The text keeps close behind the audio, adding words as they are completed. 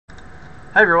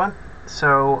Hi everyone.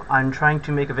 So I'm trying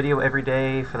to make a video every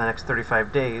day for the next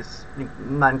 35 days,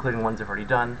 not including ones I've already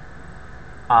done.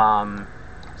 Um,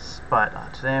 but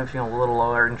today I'm feeling a little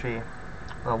low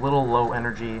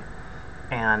energy,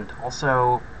 and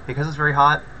also because it's very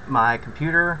hot, my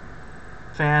computer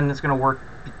fan is going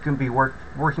to be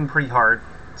working pretty hard.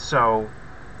 So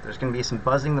there's going to be some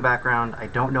buzzing in the background. I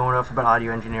don't know enough about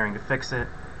audio engineering to fix it.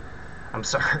 I'm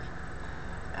sorry.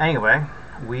 Anyway,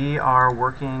 we are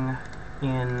working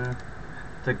in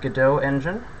the Godot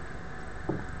engine,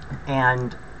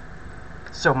 and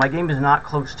so my game is not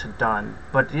close to done,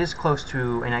 but it is close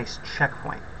to a nice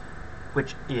checkpoint,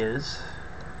 which is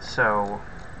so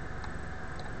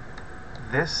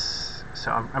this.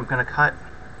 So I'm gonna cut.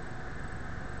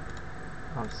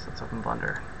 Let's open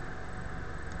Blender.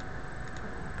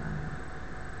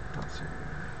 Let's see.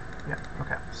 Yeah.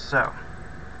 Okay. So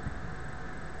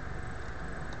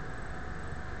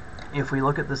if we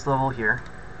look at this level here,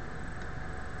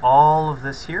 all of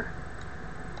this here,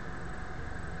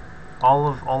 all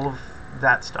of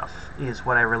that stuff is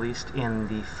what I released in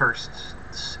the first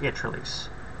itch release,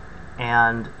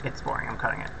 and it's boring. I'm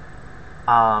cutting it.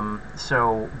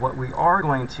 So what we are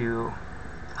going to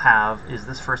have is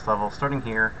this first level starting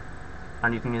here,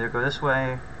 and you can either go this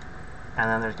way, and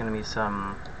then there's going to be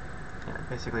some,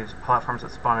 basically platforms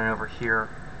that spawn in over here,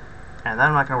 and that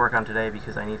I'm not going to work on today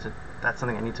because that's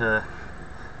something I need to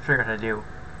figure out how to do.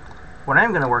 What I'm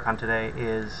going to work on today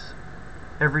is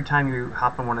every time you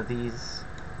hop on one of these,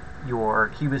 your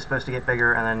cube is supposed to get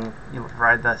bigger, and then you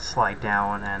ride that slide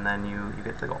down, and then you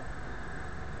get to the goal.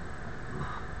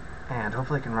 And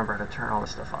hopefully I can remember how to turn all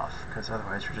this stuff off, because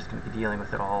otherwise we're just going to be dealing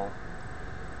with it all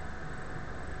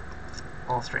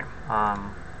stream.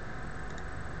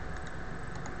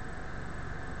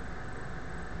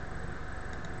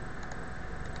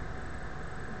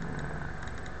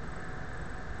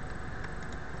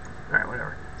 Alright,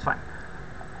 whatever. It's fine.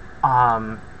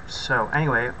 So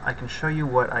anyway, I can show you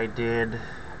what I did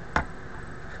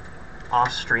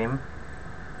off stream,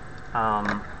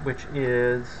 which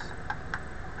is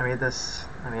I made this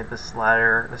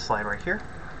slide right here,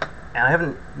 and I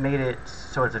haven't made it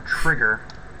so it's a trigger.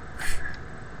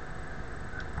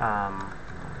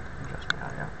 Adjust my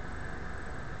audio.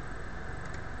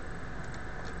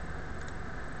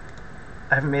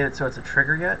 I haven't made it so it's a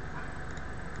trigger yet,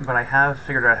 but I have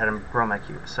figured out how to grow my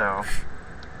cube. So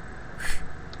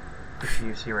if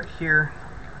you see right here,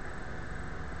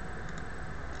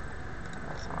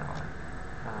 that's not what I wanted.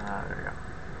 There we go.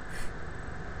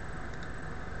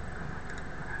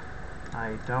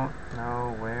 I don't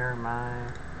know where my...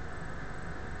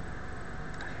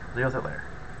 We'll deal with it later.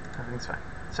 Everything's fine.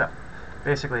 So,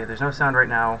 basically, there's no sound right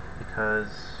now because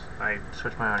I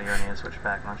switched my audio. I need to switch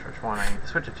back. I'm not sure which one I need to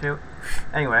switch it to.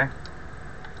 Anyway,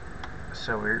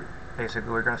 so we're going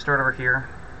to start over here,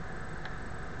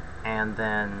 and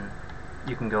then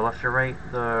you can go left or right.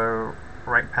 The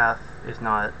right path is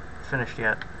not finished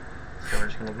yet, so we're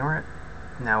just going to ignore it.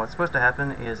 Now, what's supposed to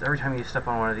happen is every time you step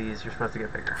on one of these, you're supposed to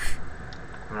get bigger.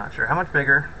 I'm not sure how much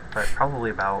bigger, but probably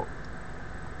about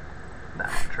that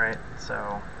much, right?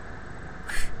 So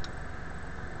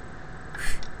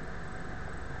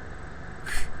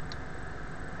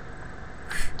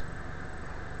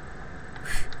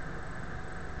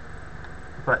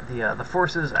but the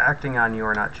forces acting on you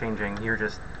are not changing, you're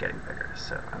just getting bigger.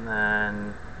 So, and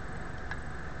then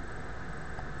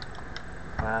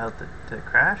did it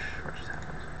crash? What just happened?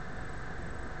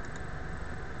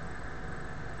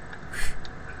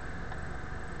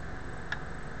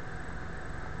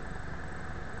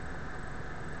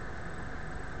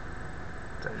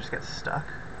 Did I just get stuck?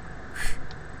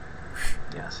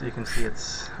 Yeah, so you can see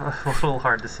it's a little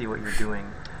hard to see what you're doing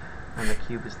when the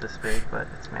cube is this big, but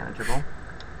it's manageable.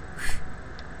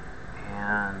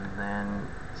 And then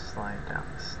slide down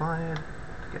the slide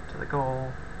to get to the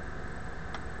goal.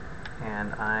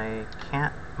 And I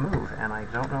can't move, and I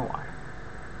don't know why.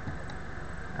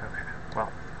 Okay,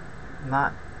 well,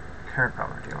 not current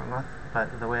problem we're dealing with,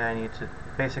 but the way I need to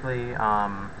basically,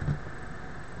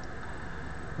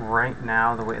 right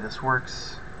now the way this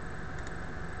works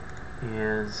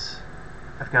is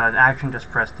I've got an action just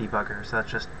press debugger, so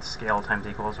that's just scale times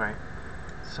equals, right?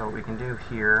 So what we can do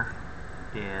here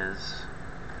is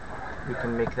we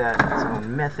can make that its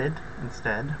own method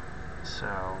instead.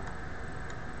 So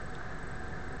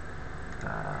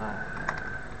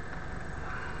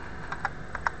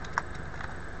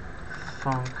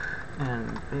func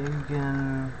and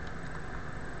begin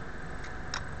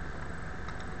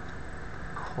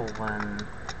colon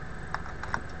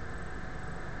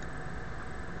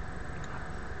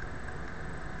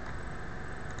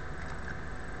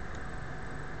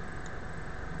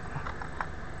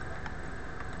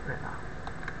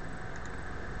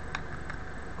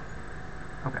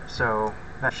so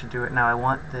that should do it. Now I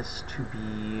want this to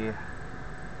be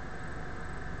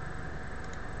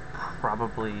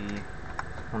probably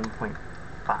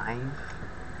 1.5,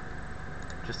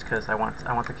 just because I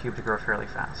want the cube to grow fairly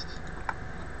fast.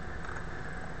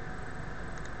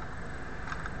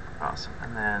 Awesome,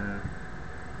 and then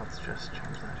let's just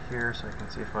change that here so I can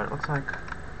see what it looks like.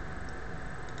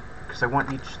 Because I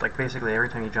want each, like basically every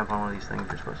time you jump on one of these things,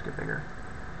 you're supposed to get bigger.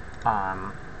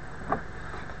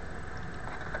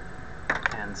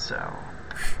 And so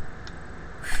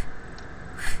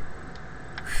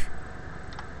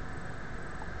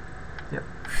yep.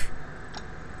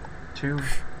 2,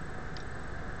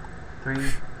 3,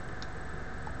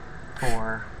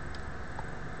 4,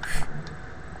 5,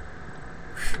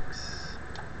 6,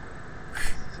 7,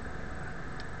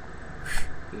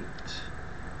 8.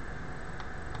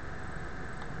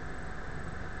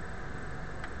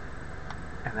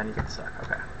 And then you get stuck.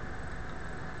 Okay.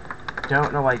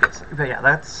 Don't know why you get stuck, but yeah,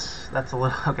 that's a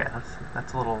little okay.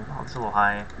 That's a little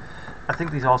high. I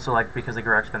think these also, like, because they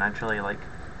grow exponentially, like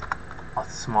a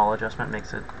small adjustment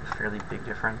makes a fairly big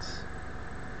difference.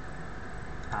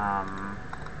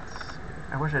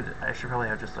 I wish I should probably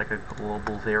have just like a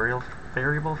global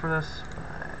variable for this,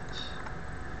 but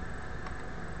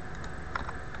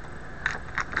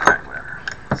alright, whatever.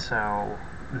 So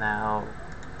now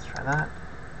let's try that.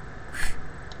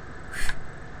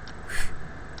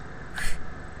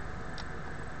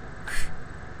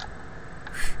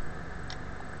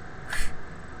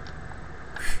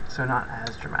 So not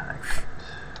as dramatic,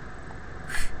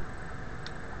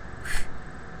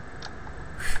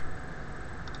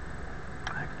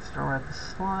 but I can still write the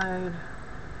slide.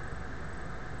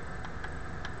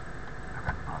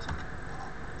 Okay, awesome.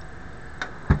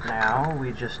 Now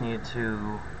we just need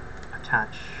to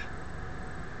attach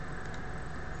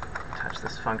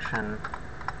this function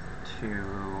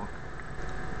to...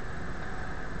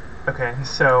 Okay,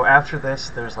 so after this,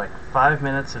 there's like 5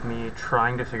 minutes of me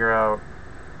trying to figure out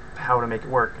how to make it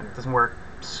work, and it doesn't work,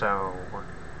 so we're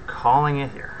calling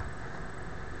it here.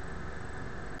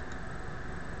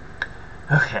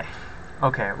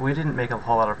 Okay, we didn't make a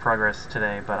whole lot of progress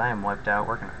today, but I am wiped out.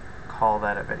 We're gonna call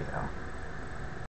that a video.